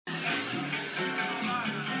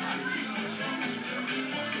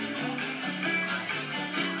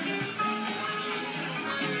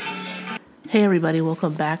Hey everybody,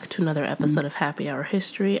 welcome back to another episode of Happy Hour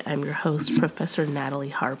History. I'm your host, Professor Natalie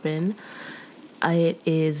Harpin. It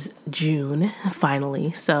is June,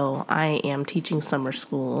 finally, so I am teaching summer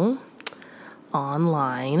school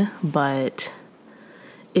online, but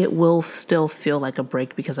it will still feel like a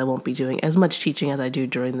break because I won't be doing as much teaching as I do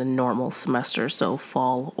during the normal semester, so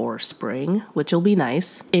fall or spring, which will be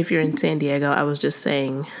nice. If you're in San Diego, I was just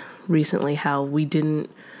saying recently how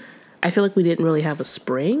I feel like we didn't really have a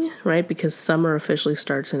spring, right? Because summer officially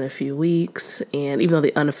starts in a few weeks. And even though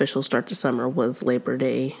the unofficial start to summer was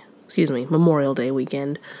Memorial Day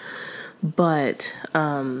weekend. But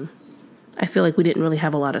I feel like we didn't really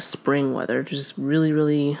have a lot of spring weather, just really,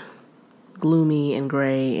 really gloomy and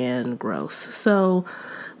gray and gross. So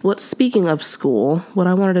speaking of school, what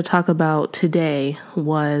I wanted to talk about today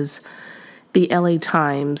was the LA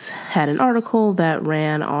Times had an article that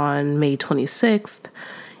ran on May 26th.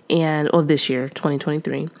 Of this year,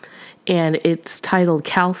 2023, and it's titled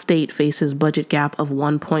Cal State Faces Budget Gap of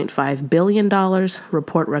 $1.5 billion,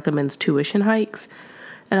 Report Recommends Tuition Hikes.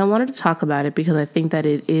 And I wanted to talk about it because I think that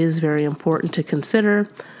it is very important to consider.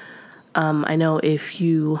 I know if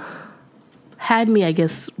you had me,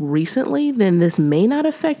 recently, then this may not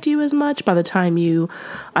affect you as much by the time you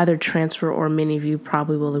either transfer or many of you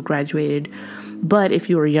probably will have graduated. But if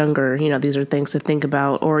you were younger, these are things to think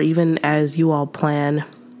about, or even as you all plan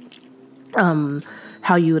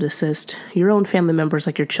how you would assist your own family members,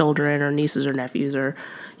 like your children or nieces or nephews or,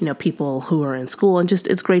 people who are in school. And just,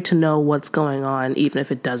 it's great to know what's going on, even if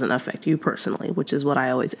it doesn't affect you personally, which is what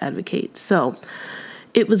I always advocate. So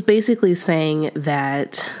it was basically saying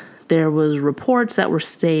that there was reports that were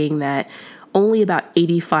saying that only about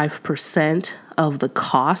 85% of the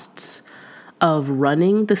costs of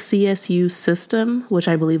running the CSU system, which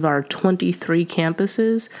I believe are 23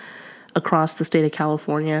 campuses across the state of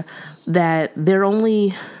California, that they're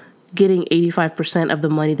only getting 85% of the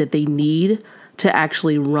money that they need to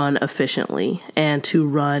actually run efficiently and to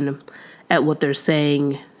run at what they're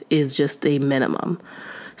saying is just a minimum.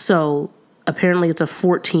 So apparently it's a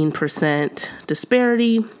 14%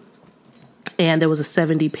 disparity, and there was a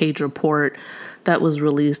 70-page report that was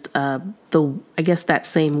released that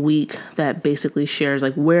same week that basically shares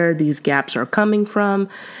like where these gaps are coming from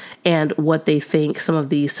and what they think some of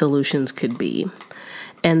these solutions could be.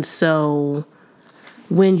 And so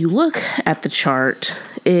when you look at the chart,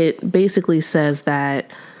 it basically says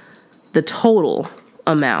that the total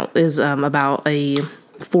amount is about a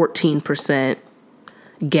 14%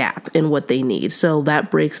 gap in what they need. So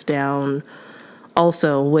that breaks down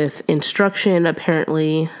also with instruction,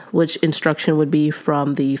 apparently, which instruction would be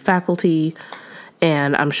from the faculty.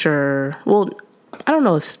 And I'm sure, I don't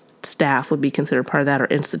know if staff would be considered part of that or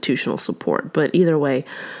institutional support. But either way,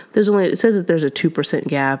 it says that there's a 2%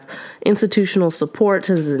 gap. Institutional support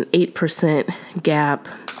says an 8% gap.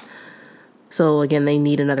 So again, they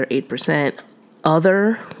need another 8%.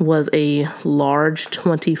 Other was a large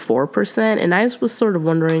 24%. And I was sort of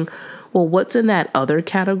wondering, well, what's in that other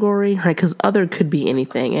category, right? Because other could be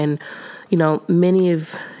anything. And, many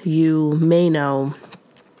of you may know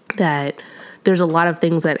that there's a lot of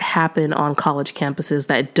things that happen on college campuses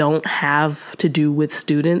that don't have to do with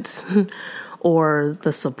students or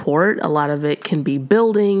the support. A lot of it can be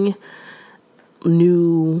building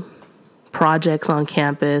new projects on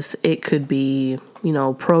campus. It could be,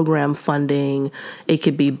 program funding. It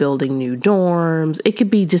could be building new dorms. It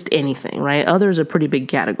could be just anything, right? Others are a pretty big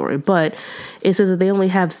category, but it says that they only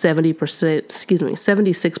have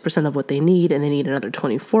 76% of what they need, and they need another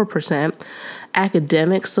 24%.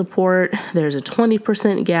 Academic support, there's a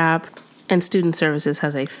 20% gap, and student services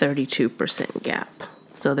has a 32% gap.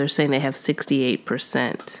 So they're saying they have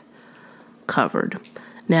 68% covered.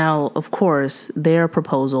 Now, of course, their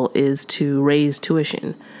proposal is to raise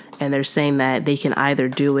tuition, and they're saying that they can either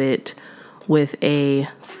do it with a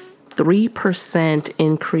 3%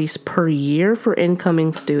 increase per year for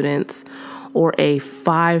incoming students or a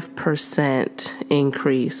 5%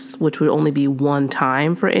 increase, which would only be one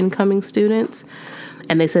time for incoming students.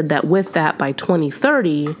 And they said that with that, by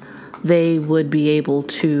 2030, they would be able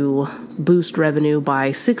to boost revenue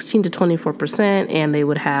by 16 to 24%, and they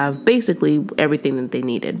would have basically everything that they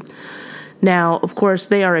needed. Now, of course,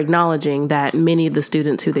 they are acknowledging that many of the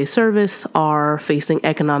students who they service are facing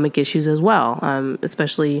economic issues as well,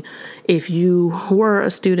 especially if you were a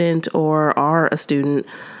student or are a student.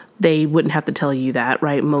 They wouldn't have to tell you that,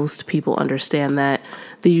 right? Most people understand that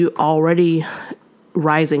the already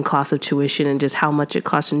rising cost of tuition and just how much it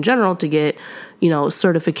costs in general to get,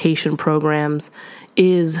 certification programs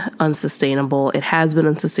is unsustainable. It has been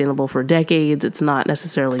unsustainable for decades. It's not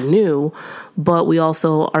necessarily new, but we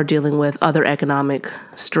also are dealing with other economic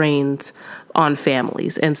strains on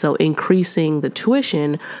families. And so increasing the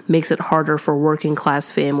tuition makes it harder for working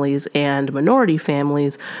class families and minority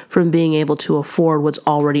families from being able to afford what's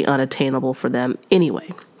already unattainable for them anyway.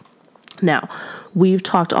 Now, we've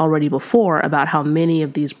talked already before about how many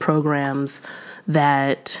of these programs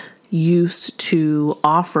that used to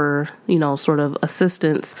offer, sort of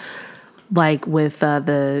assistance, like with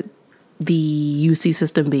the UC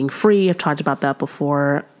system being free. I've talked about that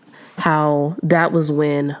before, how that was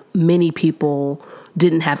when many people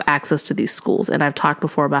didn't have access to these schools. And I've talked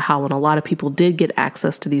before about how when a lot of people did get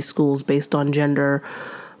access to these schools based on gender,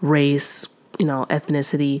 race,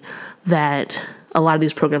 ethnicity, that a lot of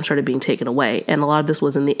these programs started being taken away. And a lot of this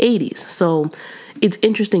was in the 80s. So it's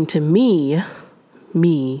interesting to me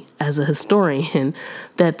as a historian,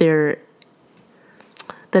 that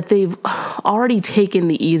they've already taken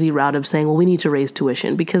the easy route of saying, well, we need to raise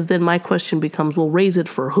tuition, because then my question becomes, well, raise it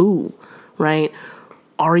for who, right?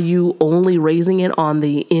 Are you only raising it on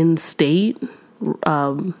the in-state?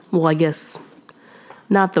 Well, I guess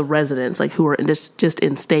not the residents, like who are just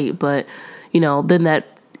in-state, but, then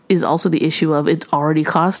that is also the issue of it's already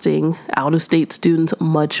costing out-of-state students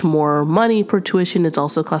much more money per tuition. It's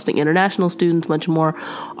also costing international students much more.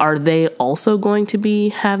 Are they also going to be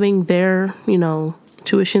having their,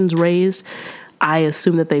 tuitions raised? I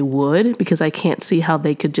assume that they would, because I can't see how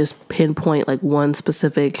they could just pinpoint like one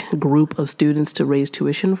specific group of students to raise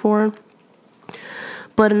tuition for.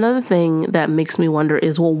 But another thing that makes me wonder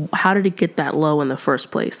is, well, how did it get that low in the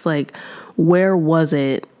first place? Like, where was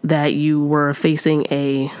it that you were facing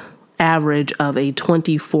a average of a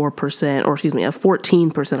 24%, or excuse me, a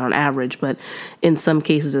 14% on average, but in some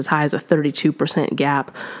cases as high as a 32%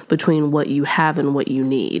 gap between what you have and what you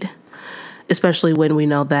need? Especially when we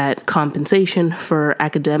know that compensation for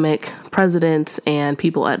academic presidents and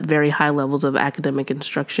people at very high levels of academic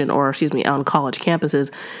instruction, or on college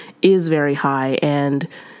campuses, is very high and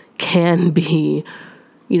can be,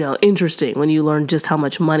 interesting when you learn just how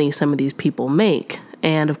much money some of these people make.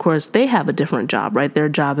 And of course, they have a different job, right? Their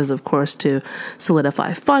job is, of course, to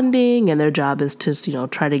solidify funding, and their job is to,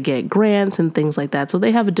 try to get grants and things like that. So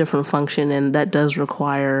they have a different function, and that does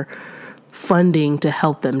require funding to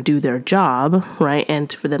help them do their job, right?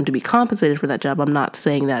 And for them to be compensated for that job. I'm not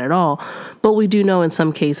saying that at all, but we do know in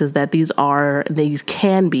some cases that these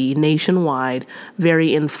can be nationwide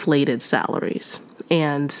very inflated salaries.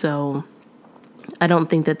 And so I don't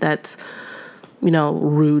think that that's,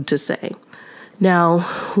 rude to say. Now,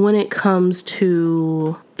 when it comes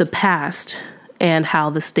to the past and how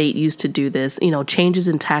the state used to do this, changes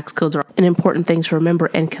in tax codes are an important thing to remember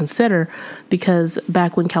and consider, because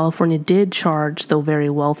back when California did charge the very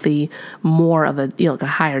wealthy more of a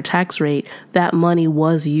higher tax rate, that money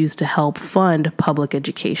was used to help fund public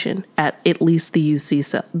education at least the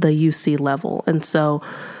UC level. And so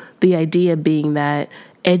the idea being that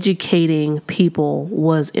educating people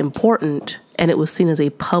was important, and it was seen as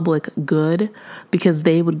a public good, because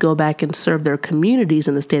they would go back and serve their communities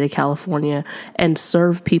in the state of California and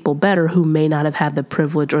serve people better who may not have had the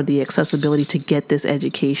privilege or the accessibility to get this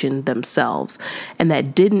education themselves. And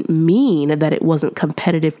that didn't mean that it wasn't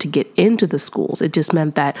competitive to get into the schools. It just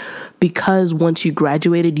meant that because once you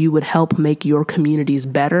graduated, you would help make your communities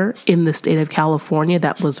better in the state of California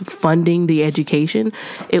that was funding the education.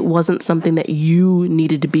 It wasn't something that you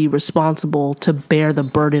needed to be responsible to bear the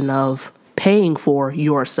burden of paying for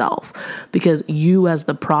yourself, because you as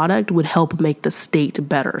the product would help make the state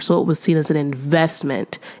better. So it was seen as an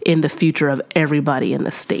investment in the future of everybody in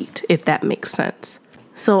the state, if that makes sense.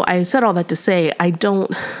 So I said all that to say, I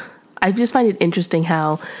just find it interesting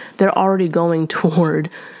how they're already going toward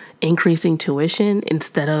increasing tuition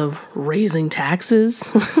instead of raising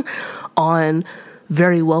taxes on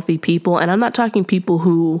very wealthy people. And I'm not talking people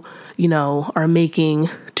who, are making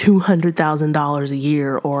 $200,000 a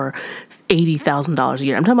year or $80,000 a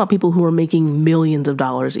year. I'm talking about people who are making millions of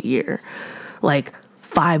dollars a year, like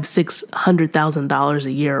 $500,000-$600,000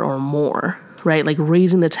 a year or more, right? Like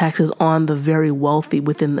raising the taxes on the very wealthy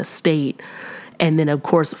within the state. And then, of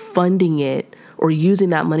course, funding it or using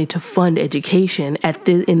that money to fund education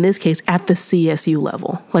in this case, at the CSU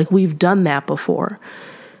level. Like, we've done that before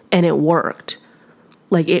and it worked.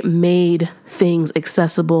 Like, it made things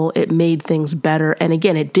accessible, it made things better. And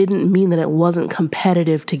again, it didn't mean that it wasn't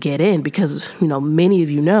competitive to get in, because, many of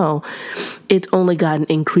it's only gotten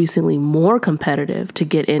increasingly more competitive to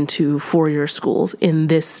get into four-year schools in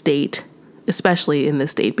this state, especially in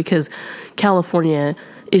this state, because California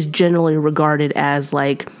is generally regarded as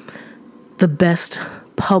like the best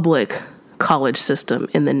public college system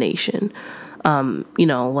in the nation.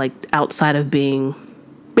 Like outside of being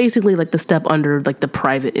basically like the step under like the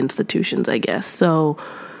private institutions, I guess. So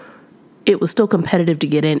it was still competitive to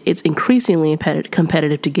get in. It's increasingly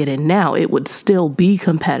competitive to get in now. It would still be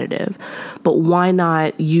competitive, but why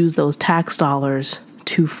not use those tax dollars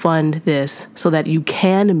to fund this so that you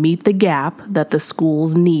can meet the gap that the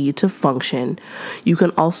schools need to function? You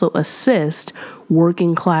can also assist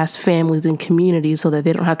working class families and communities so that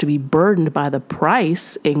they don't have to be burdened by the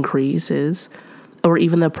price increases or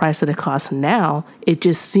even the price that it costs now. It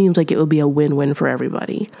just seems like it would be a win-win for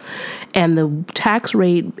everybody. And the tax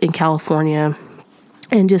rate in California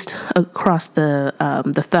and just across the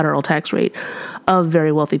federal tax rate of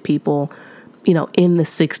very wealthy people, in the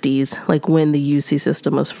 60s, like when the UC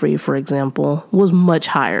system was free, for example, was much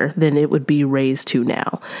higher than it would be raised to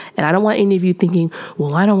now. And I don't want any of you thinking,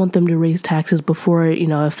 well, I don't want them to raise taxes before it,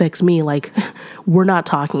 affects me. Like, we're not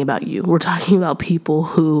talking about you. We're talking about people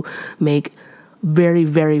who make very,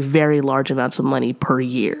 very, very large amounts of money per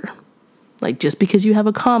year. Like, just because you have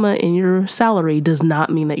a comma in your salary does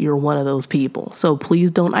not mean that you're one of those people. So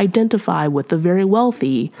please don't identify with the very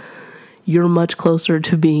wealthy. You're much closer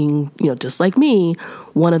to being, just like me,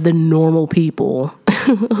 one of the normal people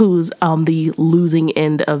who's on the losing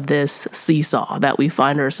end of this seesaw that we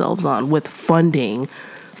find ourselves on with funding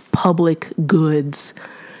public goods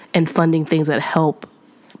and funding things that help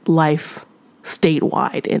life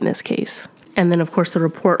statewide in this case. And then, of course, the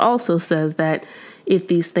report also says that if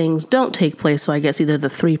these things don't take place, so I guess either the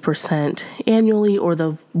 3% annually or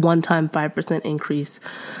the one-time 5% increase,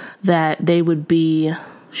 that they would be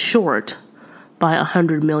short by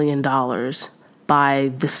 $100 million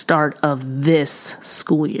by the start of this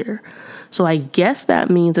school year. So I guess that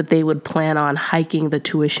means that they would plan on hiking the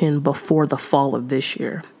tuition before the fall of this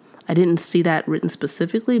year. I didn't see that written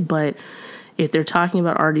specifically, but if they're talking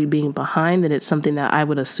about already being behind, then it's something that I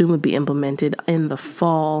would assume would be implemented in the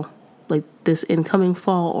fall, like this incoming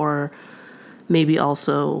fall, or maybe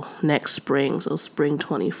also next spring, so spring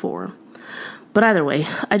 24. But either way,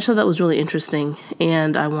 I just thought that was really interesting,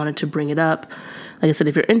 and I wanted to bring it up. Like I said,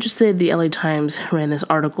 if you're interested, the LA Times ran this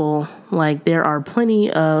article. Like, there are plenty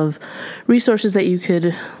of resources that you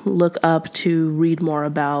could look up to read more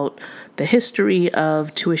about the history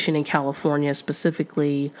of tuition in California,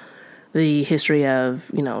 specifically the history of,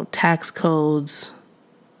 tax codes,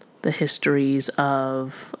 the histories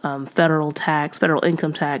of federal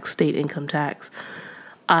income tax, state income tax.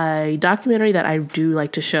 A documentary that I do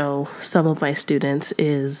like to show some of my students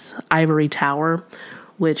is Ivory Tower,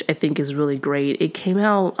 which I think is really great. It came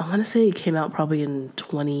out, I want to say it came out probably in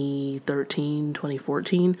 2013,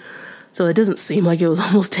 2014. So it doesn't seem like it was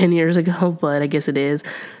almost 10 years ago, but I guess it is.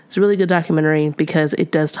 It's a really good documentary because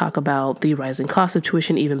it does talk about the rising cost of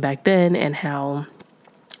tuition even back then and how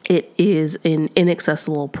it is an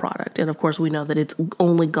inaccessible product. And of course, we know that it's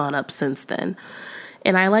only gone up since then.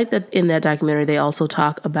 And I like that in that documentary, they also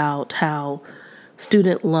talk about how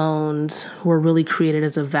student loans were really created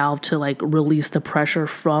as a valve to release the pressure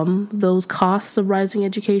from those costs of rising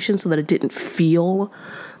education so that it didn't feel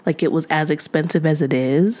like it was as expensive as it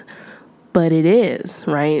is. But it is,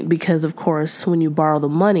 right? Because, of course, when you borrow the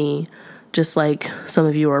money, just like some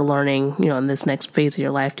of you are learning, in this next phase of your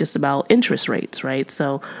life, just about interest rates, right?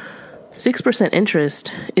 So 6%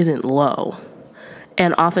 interest isn't low.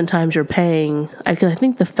 And oftentimes you're paying, I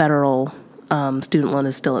think the federal student loan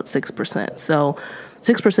is still at 6%. So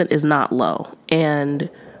 6% is not low. And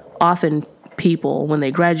often people, when they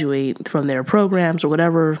graduate from their programs or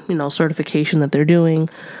whatever, certification that they're doing,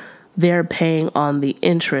 they're paying on the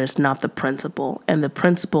interest, not the principal. And the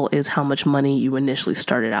principal is how much money you initially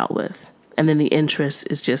started out with. And then the interest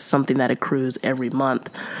is just something that accrues every month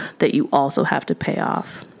that you also have to pay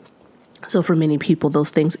off. So for many people,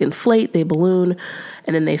 those things inflate, they balloon,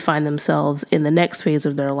 and then they find themselves in the next phase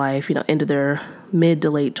of their life, into their mid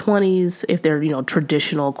to late 20s, if they're,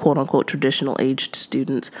 traditional, quote unquote, traditional aged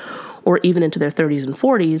students, or even into their 30s and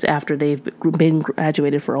 40s after they've been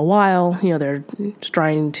graduated for a while. They're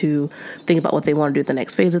trying to think about what they want to do at the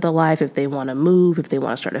next phase of their life, if they want to move, if they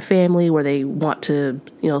want to start a family, where they want to,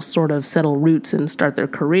 sort of settle roots and start their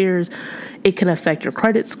careers. It can affect your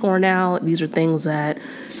credit score now. These are things that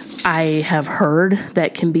I have heard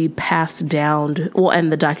that can be passed down. Well,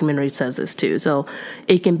 and the documentary says this too. So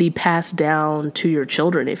it can be passed down to your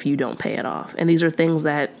children if you don't pay it off. And these are things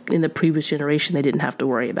that in the previous generation, they didn't have to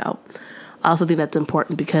worry about. I also think that's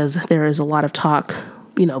important because there is a lot of talk,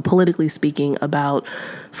 politically speaking, about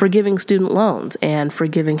forgiving student loans and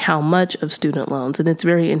forgiving how much of student loans. And it's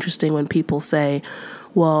very interesting when people say,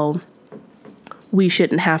 well, we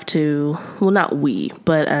shouldn't have to, well, not we,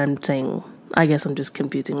 but I'm saying, I guess I'm just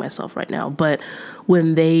confusing myself right now. But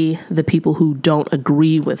when the people who don't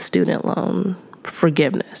agree with student loan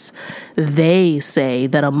forgiveness. They say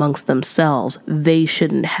that amongst themselves, they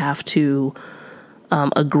shouldn't have to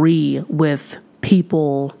agree with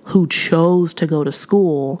people who chose to go to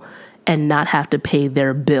school and not have to pay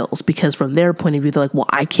their bills, because from their point of view, they're like, well,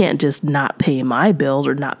 I can't just not pay my bills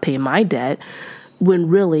or not pay my debt, when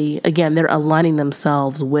really, again, they're aligning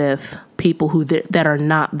themselves with people that are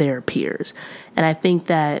not their peers. And I think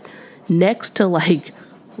that next to like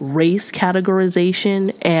race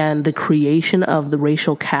categorization and the creation of the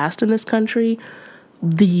racial caste in this country,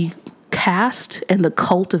 the caste and the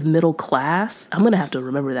cult of middle class, I'm going to have to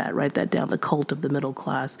remember that, write that down, the cult of the middle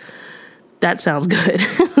class. That sounds good.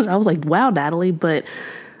 I was like, wow, Natalie, but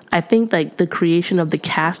I think like the creation of the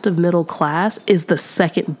caste of middle class is the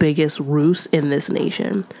second biggest ruse in this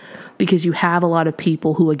nation, because you have a lot of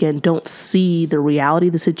people who, again, don't see the reality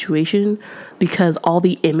of the situation, because all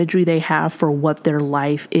the imagery they have for what their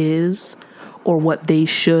life is, or what they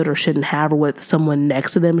should or shouldn't have, or what someone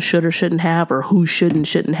next to them should or shouldn't have, or who should and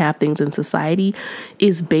shouldn't have things in society,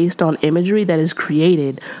 is based on imagery that is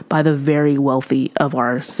created by the very wealthy of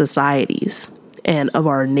our societies and of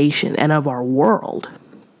our nation and of our world.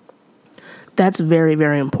 That's very,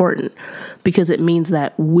 very important, because it means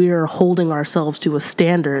that we're holding ourselves to a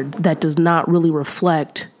standard that does not really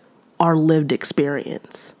reflect our lived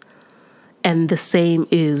experience. And the same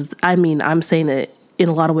is, I'm saying that in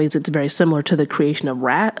a lot of ways, it's very similar to the creation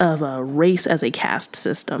of a race as a caste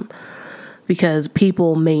system, because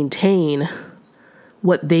people maintain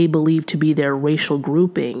what they believe to be their racial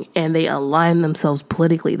grouping, and they align themselves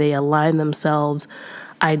politically, they align themselves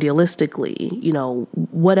idealistically,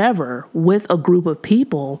 whatever, with a group of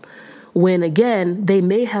people, when again, they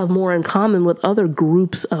may have more in common with other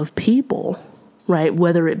groups of people, right?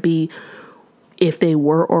 Whether it be if they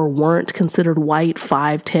were or weren't considered white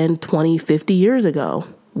 5, 10, 20, 50 years ago.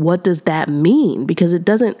 What does that mean? Because it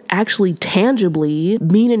doesn't actually tangibly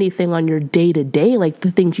mean anything on your day-to-day, like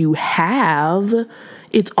the things you have.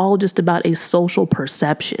 It's all just about a social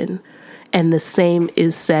perception. And the same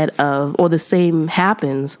is said of, or the same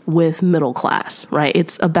happens with middle class, right?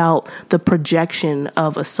 It's about the projection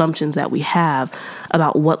of assumptions that we have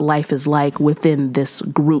about what life is like within this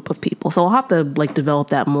group of people. So I'll have to develop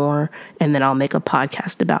that more, and then I'll make a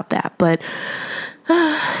podcast about that. But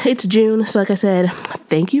it's June. So like I said,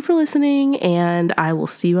 thank you for listening, and I will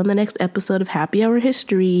see you on the next episode of Happy Hour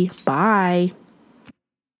History. Bye.